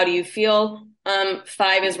 10, how do you feel?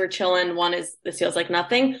 5 is we're chilling. 1 is this feels like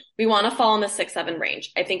nothing. We want to fall in the 6, 7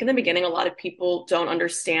 range. I think in the beginning, a lot of people don't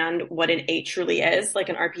understand what an 8 truly is, like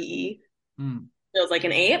an RPE Mm. feels like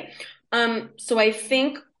an 8. So I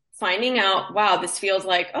think finding out, wow, this feels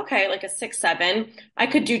like, okay, like a 6, 7, I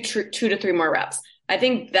could do 2 to 3 more reps. I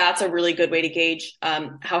think that's a really good way to gauge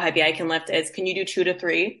how heavy I can lift is, can you do 2 to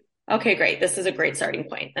 3? Okay, great. This is a great starting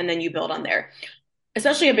point. And then you build on there.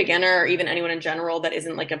 Especially a beginner or even anyone in general that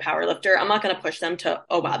isn't like a power lifter, I'm not going to push them to,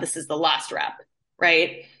 oh, wow, this is the last rep,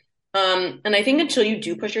 right? And I think until you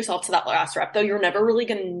do push yourself to that last rep, though, you're never really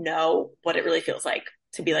going to know what it really feels like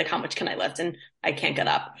to be like, how much can I lift? And I can't get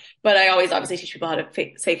up. But I always obviously teach people how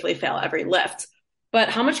to safely fail every lift. But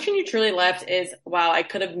how much can you truly lift is, wow, I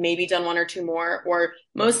could have maybe done 1 or 2 more, or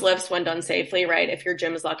most lifts when done safely, right? If your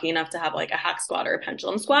gym is lucky enough to have like a hack squat or a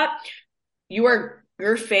pendulum squat, your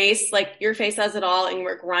face says it all, and you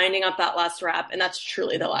are grinding up that last rep. And that's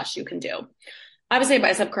truly the last you can do. Obviously,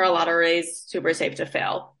 bicep curl, lateral raise, super safe to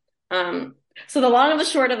fail. So the long and the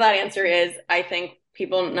short of that answer is, I think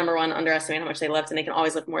people, number one, underestimate how much they lift, and they can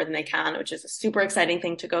always lift more than they can, which is a super exciting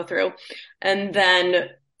thing to go through. And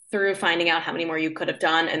then through finding out how many more you could have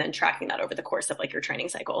done and then tracking that over the course of like your training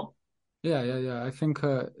cycle. Yeah. I think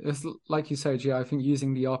it's like you said, yeah, I think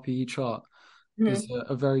using the RPE chart is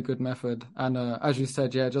Mm-hmm. a very good method. And as you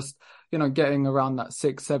said, yeah, just getting around that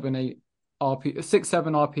 6, 7, 8 6,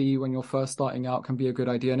 7 RPE when you're first starting out can be a good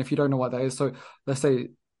idea. And if you don't know what that is, so let's say,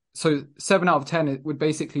 so 7 out of 10, it would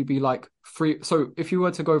basically be like 3. So if you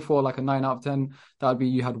were to go for like a 9 out of 10, that would be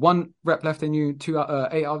you had 1 rep left in you. 8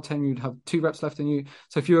 out of 10, you'd have 2 reps left in you.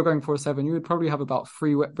 So if you were going for a 7, you would probably have about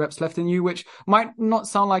 3 reps left in you, which might not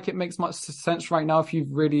sound like it makes much sense right now if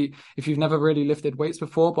you've never really lifted weights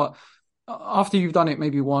before, but after you've done it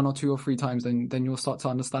maybe 1 or 2 or 3 times, then you'll start to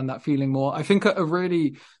understand that feeling more. I think a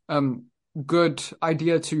really good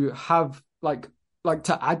idea to have like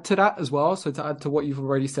to add to that as well. So to add to what you've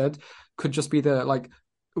already said, could just be the like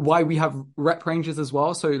why we have rep ranges as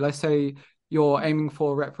well. So let's say you're aiming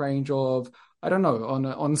for a rep range of, I don't know,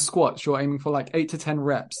 on squats, you're aiming for like 8 to 10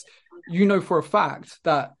 reps. You know for a fact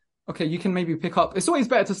that okay, you can maybe pick up. It's always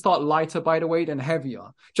better to start lighter, by the way, than heavier.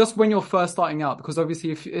 Just when you're first starting out, because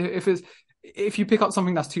obviously if it's if you pick up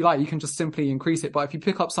something that's too light, you can just simply increase it. But if you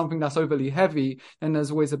pick up something that's overly heavy, then there's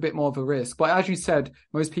always a bit more of a risk. But as you said,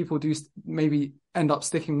 most people do maybe end up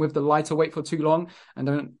sticking with the lighter weight for too long and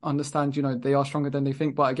don't understand, they are stronger than they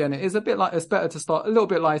think. But again, it is a bit like it's better to start a little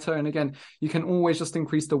bit lighter. And again, you can always just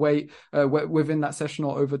increase the weight within that session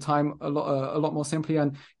or over time a lot more simply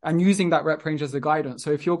and using that rep range as a guidance.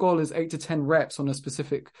 So if your goal is 8 to 10 reps on a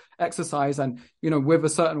specific exercise and, with a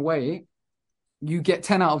certain weight, you get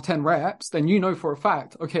 10 out of 10 reps, then for a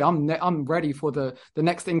fact, okay, I'm ready for the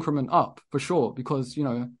next increment up for sure, because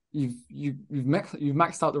you've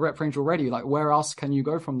maxed out the rep range already. Like, where else can you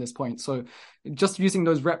go from this point? So just using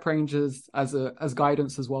those rep ranges as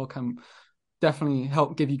guidance as well can definitely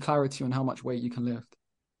help give you clarity on how much weight you can lift.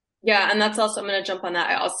 Yeah, and that's also, I'm going to jump on that.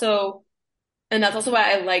 And that's also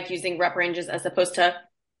why I like using rep ranges as opposed to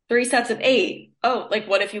 3 sets of 8. Oh, like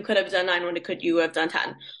what if you could have done 9? When could you have done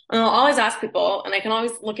 10? And I'll always ask people, and I can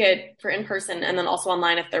always look at for in person and then also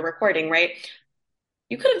online if they're recording, right?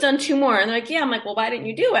 You could have done 2 more. And they're like, yeah. I'm like, well, why didn't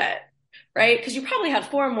you do it? Right? Because you probably had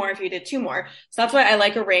 4 more if you did 2 more. So that's why I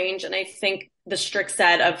like a range. And I think the strict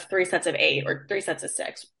set of 3 sets of 8 or 3 sets of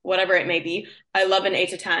 6, whatever it may be. I love an 8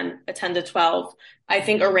 to 10, a 10 to 12. I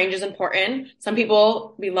think a range is important. Some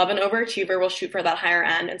people, we love an overachiever, will shoot for that higher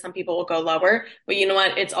end, and some people will go lower. But you know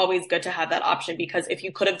what? It's always good to have that option, because if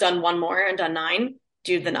you could have done 1 more and done 9,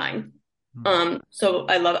 do the 9. So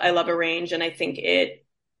I love a range, and I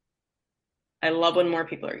love when more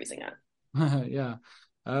people are using it. Yeah.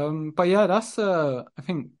 But yeah, that's I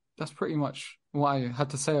think that's pretty much what I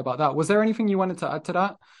had to say about that. Was there anything you wanted to add to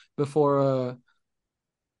that before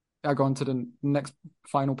I go on to the next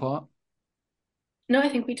final part? No, I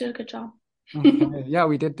think we did a good job. Okay. Yeah,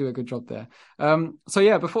 we did do a good job there. So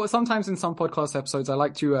yeah, sometimes in some podcast episodes, I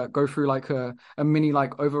like to go through like a mini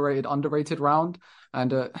like overrated, underrated round,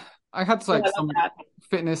 and I had like some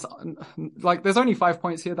fitness, like there's only 5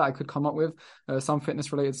 points here that I could come up with, some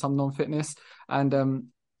fitness related, some non-fitness, and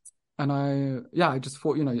I just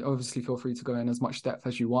thought, obviously feel free to go in as much depth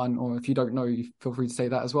as you want, or if you don't know, you feel free to say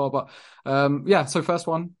that as well. But yeah, so first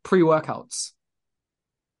one, pre-workouts.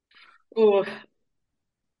 Ooh,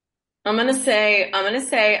 I'm gonna say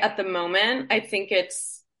at the moment, I think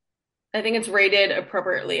it's rated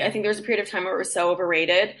appropriately. I think there's a period of time where it was so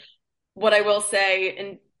overrated. What I will say,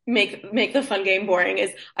 and make the fun game boring,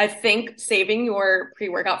 is I think saving your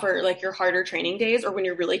pre-workout for like your harder training days or when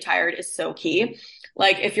you're really tired is so key.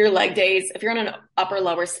 Like if your leg days, if you're on an upper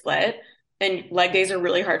lower split and leg days are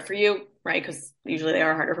really hard for you, right? Because usually they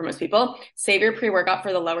are harder for most people. Save your pre-workout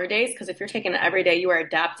for the lower days, because if you're taking it every day, you are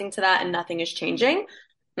adapting to that and nothing is changing.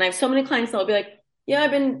 And I have so many clients that will be like, yeah,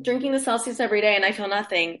 I've been drinking the Celsius every day and I feel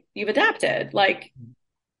nothing. You've adapted. Like,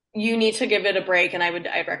 you need to give it a break, and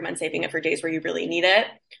I'd recommend saving it for days where you really need it.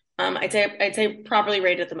 I'd say properly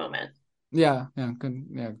rated at the moment. Yeah,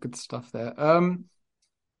 good stuff there.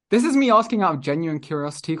 This is me asking out of genuine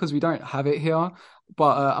curiosity because we don't have it here,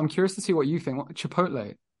 but I'm curious to see what you think.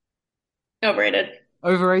 Chipotle? Overrated.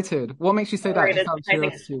 Overrated. What makes you say that? Just Overrated. out of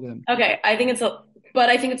curiosity, then. Okay, I think it's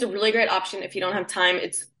a really great option if you don't have time.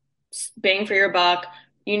 It's bang for your buck,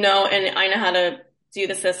 and I know how to do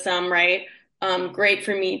the system, right? Great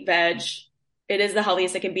for meat, veg. It is the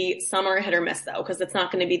healthiest it can be. Some are hit or miss though, because it's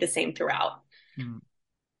not going to be the same throughout.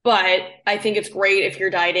 But I think it's great if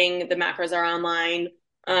you're dieting. The macros are online.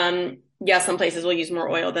 Yeah, some places will use more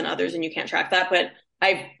oil than others, and you can't track that. But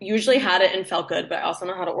I've usually had it and felt good, but I also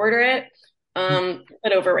know how to order it.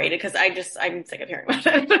 But overrated, because I'm sick of hearing about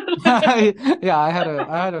it. Yeah, I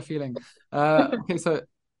had a feeling. Okay, so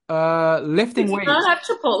lifting weights. You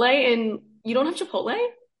don't have Chipotle?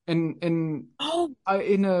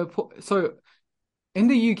 So in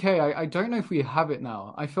the UK, I don't know if we have it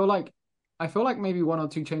now. I feel like maybe 1 or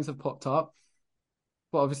 2 chains have popped up,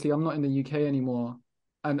 but obviously I'm not in the UK anymore,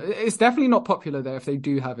 and it's definitely not popular there if they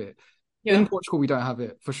do have it. Yeah. In Portugal, we don't have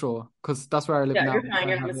it for sure, because that's where I live now. You're fine.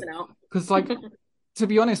 You're not missing out. Because to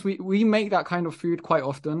be honest, we make that kind of food quite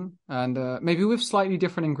often, and maybe with slightly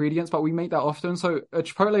different ingredients, but we make that often. So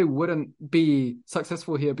Chipotle wouldn't be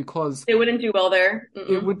successful here because it wouldn't do well there.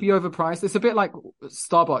 It would be overpriced. It's a bit like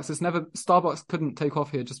Starbucks. Starbucks couldn't take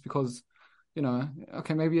off here just because,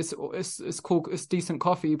 okay, maybe it's cool, it's decent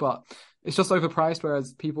coffee, but it's just overpriced.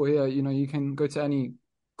 Whereas people here, you can go to any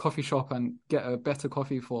coffee shop and get a better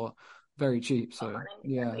coffee for very cheap. So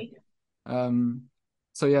yeah.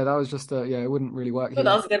 So yeah, that was just it wouldn't really work here.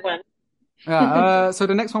 That was a good one. Yeah. So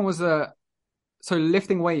the next one was so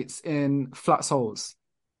lifting weights in flat soles.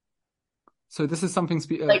 So this is something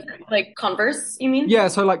like Converse, you mean? Yeah.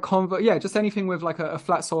 So like Converse, yeah, just anything with like a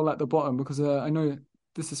flat sole at the bottom, because I know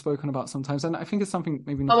this is spoken about sometimes, and I think it's something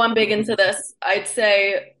maybe. I'm big into this. I'd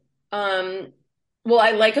say Um, well,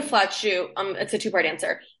 I like a flat shoe. It's a two-part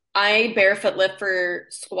answer. I barefoot lift for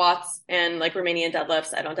squats and like Romanian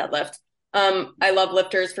deadlifts. I don't deadlift. I love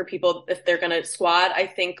lifters for people if they're gonna squat. I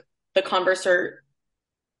think the Converse are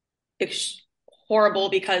ex- horrible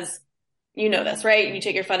because you know this, right? You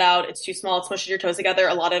take your foot out, it's too small, it smushes your toes together.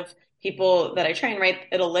 A lot of people that I train, right,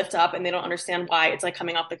 it'll lift up and they don't understand why it's like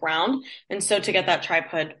coming off the ground. And so to get that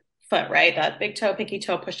tripod foot, right, that big toe, pinky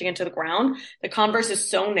toe pushing into the ground, the Converse is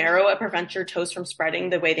so narrow it prevents your toes from spreading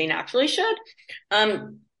the way they naturally should.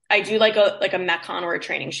 Um, I do like a Metcon or a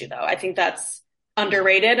training shoe though. I think that's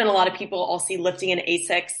underrated, and a lot of people I'll see lifting in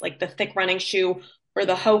Asics, like the thick running shoe or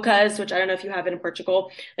the Hokas, which I don't know if you have it in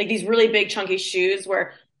Portugal, like these really big chunky shoes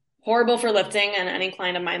where horrible for lifting, and any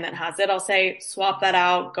client of mine that has it, I'll say swap that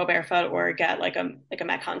out, go barefoot, or get like a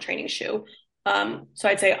Metcon training shoe. So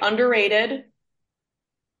I'd say underrated.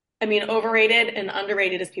 I mean, overrated and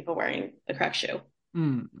underrated is people wearing the correct shoe.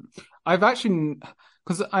 Mm. I've actually,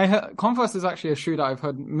 because Converse is actually a shoe that I've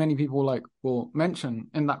heard many people like will mention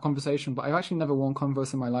in that conversation, but I've actually never worn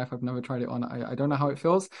Converse in my life. I've never tried it on. I don't know how it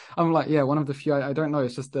feels. I'm like, yeah, one of the few. I don't know.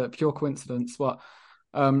 It's just a pure coincidence, but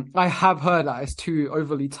I have heard that it's too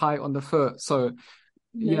overly tight on the foot. So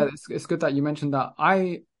yeah, Mm-hmm. it's good that you mentioned that.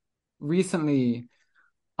 Recently.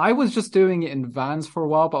 I was just doing it in Vans for a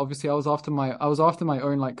while, but obviously I was after my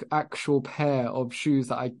own like actual pair of shoes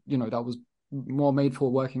that that was more made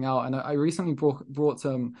for working out. And I recently brought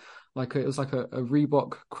it was like a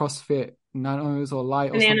Reebok CrossFit Nanos or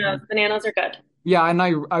Light or Bananas, something. bananas are good. Yeah, and I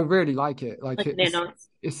really like it. Like Like it's bananas.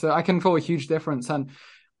 it's I can feel a huge difference.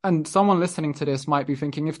 And someone listening to this might be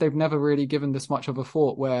thinking, if they've never really given this much of a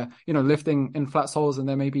thought, where, lifting in flat soles and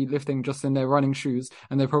they may be lifting just in their running shoes,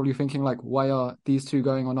 and they're probably thinking like, why are these two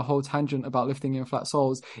going on a whole tangent about lifting in flat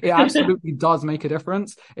soles? It absolutely does make a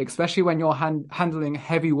difference, especially when you're handling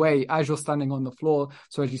heavy weight as you're standing on the floor.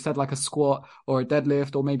 So as you said, like a squat or a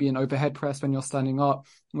deadlift or maybe an overhead press when you're standing up.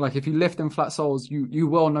 Like if you lift in flat soles, you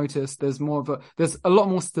will notice there's a lot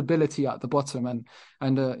more stability at the bottom, and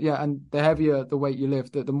the heavier the weight you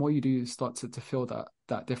lift, the more you do start to feel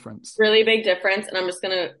that difference. Really big difference. And I'm just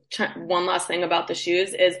gonna one last thing about the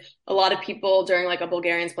shoes is a lot of people during like a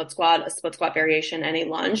Bulgarian split squat, a split squat variation, and a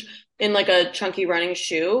lunge in like a chunky running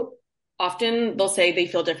shoe. Often they'll say they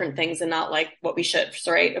feel different things and not like what we should.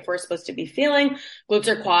 So, right, if we're supposed to be feeling glutes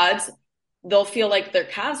or quads, they'll feel like their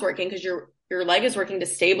calves working because your leg is working to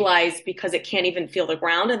stabilize because it can't even feel the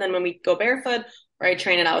ground. And then when we go barefoot or I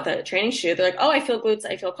train it out with a training shoe, they're like, oh, I feel glutes,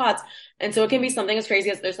 I feel quads. And so it can be something as crazy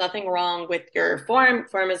as there's nothing wrong with your form.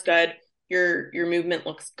 Form is good. Your movement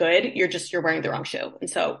looks good. You're wearing the wrong shoe. And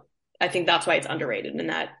so I think that's why it's underrated, and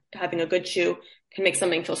that having a good shoe can make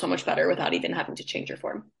something feel so much better without even having to change your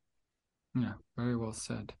form. Yeah, very well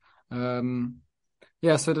said. Um,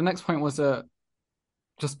 yeah, so the next point was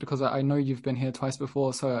just because I know you've been here twice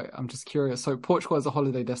before, so I'm just curious. So Portugal is a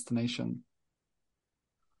holiday destination.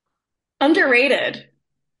 Underrated.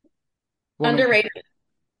 What makes Underrated.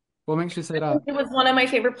 what makes you say I that? think it was one of my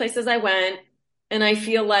favorite places I went. And I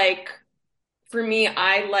feel like for me,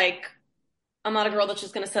 I'm not a girl that's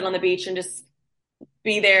just going to sit on the beach and just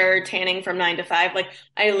be there tanning from 9 to 5. Like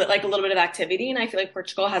like a little bit of activity, and I feel like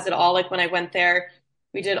Portugal has it all. Like when I went there,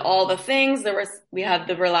 we did all the things. We had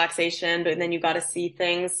the relaxation, but then you got to see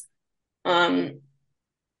things. Um,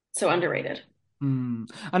 so underrated. And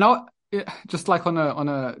just like on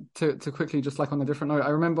a to quickly, just like on a different note, I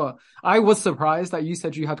remember I was surprised that you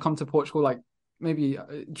said you had come to Portugal like maybe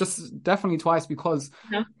just definitely twice, because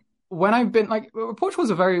Yeah. when I've been like Portugal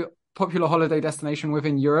is a very popular holiday destination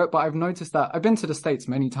within Europe, but I've noticed that I've been to the States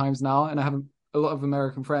many times now and I have a lot of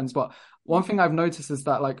American friends. But one thing I've noticed is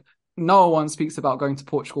that like no one speaks about going to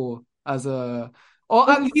Portugal as or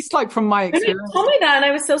at least like from my And you told experience. me that, and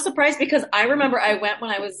I was so surprised because I remember I went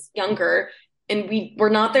when I was younger, and we were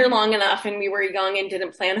not there long enough, and we were young and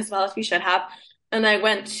didn't plan as well as we should have. And I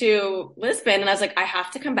went to Lisbon, and I was like, I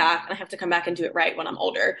have to come back, and I have to come back and do it right when I'm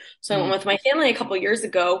older. So I went Mm, with my family a couple years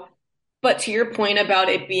ago. But to your point about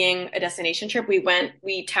it being a destination trip,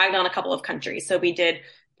 we tagged on a couple of countries. So we did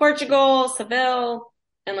Portugal, Seville,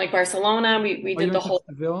 and like Barcelona. We oh, you did the went to whole,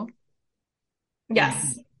 Seville? Oh,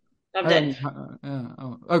 yes, loved it. um, yeah.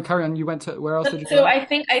 Oh, carry on. You went to where else did you So go? I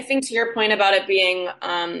think to your point about it being,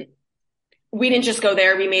 we didn't just go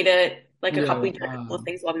there. We made it like a couple, Yeah. we did a couple of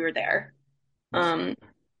things while we were there. Yes. Um,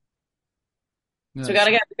 so Yes. we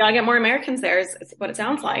gotta get more Americans there is what it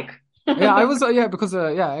sounds like. Yeah, I was yeah, because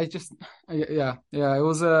yeah, I just yeah, it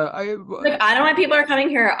was I Like, I don't know why people are coming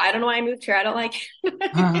here. I don't know why I moved here. I don't like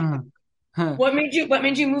it. What made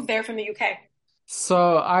you move there from the UK?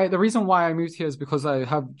 So the reason why I moved here is because I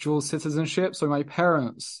have dual citizenship. So my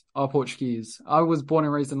parents are Portuguese. I was born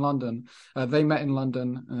and raised in London. They met in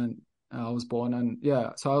London, and I was born, and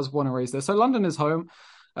yeah, so I was born and raised there. So London is home.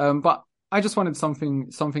 But I just wanted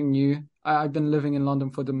something new. I've been living in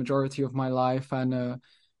London for the majority of my life,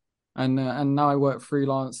 and now I work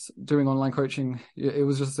freelance doing online coaching. It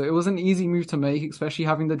was an easy move to make, especially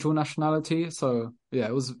having the dual nationality. So yeah,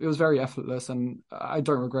 it was very effortless, and I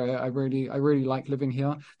don't regret it. I really like living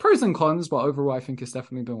here. Pros and cons, but overall, I think it's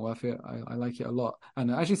definitely been worth it. I like it a lot.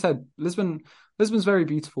 And as you said, Lisbon's very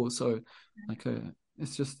beautiful. So like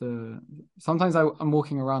it's just sometimes I'm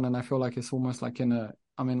walking around and I feel like it's almost like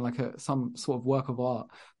I'm in like some sort of work of art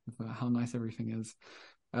with how nice everything is.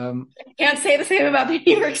 Um, Can't say the same about the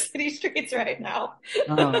New York City streets right now.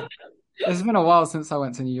 uh, It's been a while since I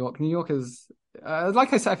went to New York. New York is,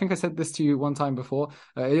 like I said, I think I said this to you one time before.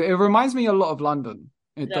 It reminds me a lot of London.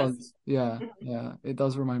 It Yes. does. Yeah, yeah. It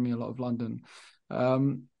does remind me a lot of London.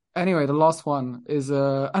 Um, anyway, the last one is,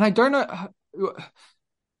 and I don't know,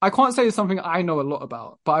 I can't say it's something I know a lot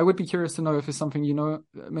about, but I would be curious to know if it's something you know,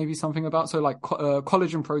 maybe something about. So like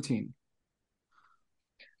collagen protein.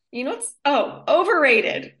 You know what's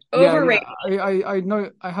overrated. Yeah, yeah. Overrated. I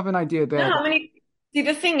know, I have an idea You know there, how but many see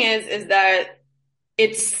the thing is that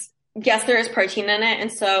it's yes, there is protein in it,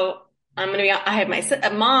 and so I'm gonna be. I have my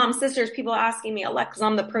mom, sisters, people asking me, Alex,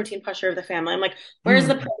 I'm the protein pusher of the family. I'm like, where's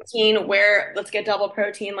the protein? Where? Let's get double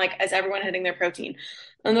protein. Like, is everyone hitting their protein?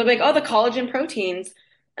 And they're like, oh, the collagen proteins,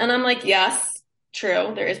 and I'm like, yes,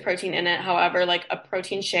 true, there is protein in it. However, like a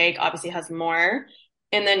protein shake obviously has more,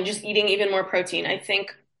 and then just eating even more protein. I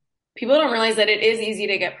think people don't realize that it is easy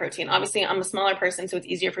to get protein. Obviously, I'm a smaller person, so it's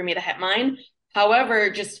easier for me to hit mine. However,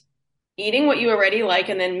 just eating what you already like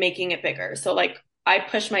and then making it bigger. So like I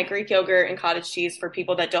push my Greek yogurt and cottage cheese for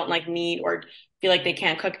people that don't like meat or feel like they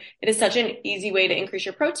can't cook. It is such an easy way to increase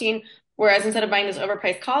your protein. Whereas instead of buying this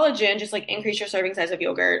overpriced collagen, just like increase your serving size of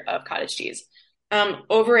yogurt of cottage cheese.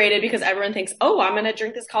 Overrated because everyone thinks, oh, I'm gonna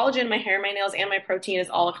drink this collagen, my hair, my nails, and my protein is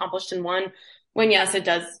all accomplished in one. When yes, it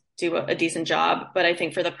does do a decent job, but I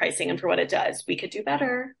think for the pricing and for what it does, we could do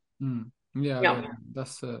better. Mm. Yeah, yeah,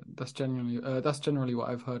 Yeah. that's generally what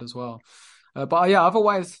I've heard as well. But yeah,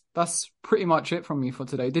 otherwise that's pretty much it from me for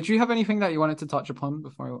today. Did you have anything that you wanted to touch upon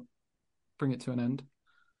before I bring it to an end?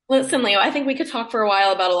 Listen, Leo, I think we could talk for a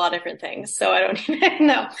while about a lot of different things. So I don't even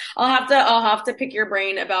know. I'll have to pick your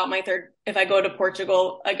brain about my third. If I go to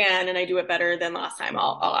Portugal again and I do it better than last time,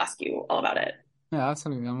 I'll ask you all about it. Yeah,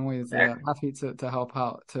 absolutely. I'm always There. happy to help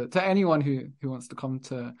out to anyone who wants to come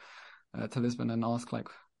to Lisbon and ask like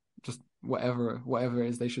just whatever it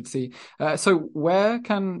is they should see. So where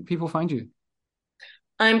can people find you?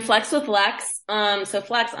 I'm Flex with Lex. So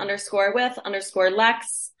Flex underscore with underscore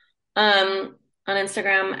Lex. On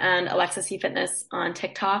Instagram and Alexis C Fitness on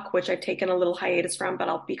TikTok, which I've taken a little hiatus from, but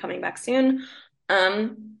I'll be coming back soon. Yeah.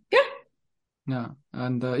 Yeah,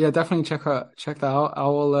 and yeah, definitely check that out.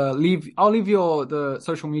 I'll leave your the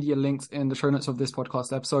social media links in the show notes of this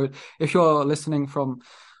podcast episode. If you're listening from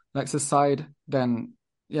Lex's side, then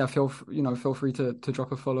yeah, feel free to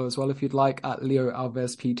drop a follow as well if you'd like at Leo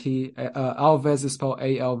Alves PT. Alves is spelled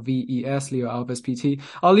Alves, Leo Alves PT.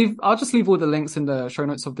 I'll just leave all the links in the show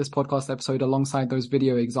notes of this podcast episode alongside those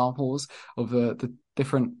video examples of the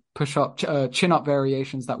different chin up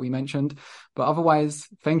variations that we mentioned. But otherwise,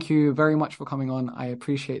 thank you very much for coming on. I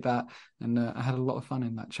appreciate that, and I had a lot of fun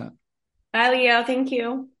in that chat. Bye, Leo. Thank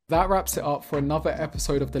you. That wraps it up for another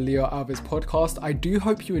episode of the Leo Alves podcast. I do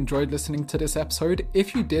hope you enjoyed listening to this episode.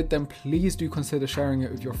 If you did, then please do consider sharing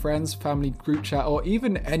it with your friends, family, group chat, or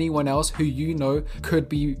even anyone else who you know could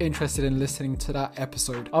be interested in listening to that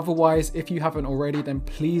episode. Otherwise, if you haven't already, then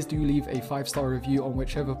please do leave a 5-star review on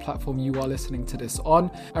whichever platform you are listening to this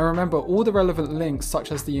on. And remember, all the relevant links,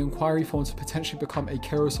 such as the inquiry form to potentially become a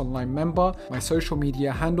Kairos Online member, my social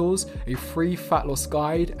media handles, a free fat loss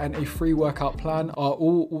guide, and a free workout plan are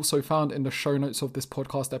all also found in the show notes of this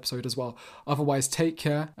podcast episode as well. Otherwise, take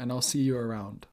care and I'll see you around.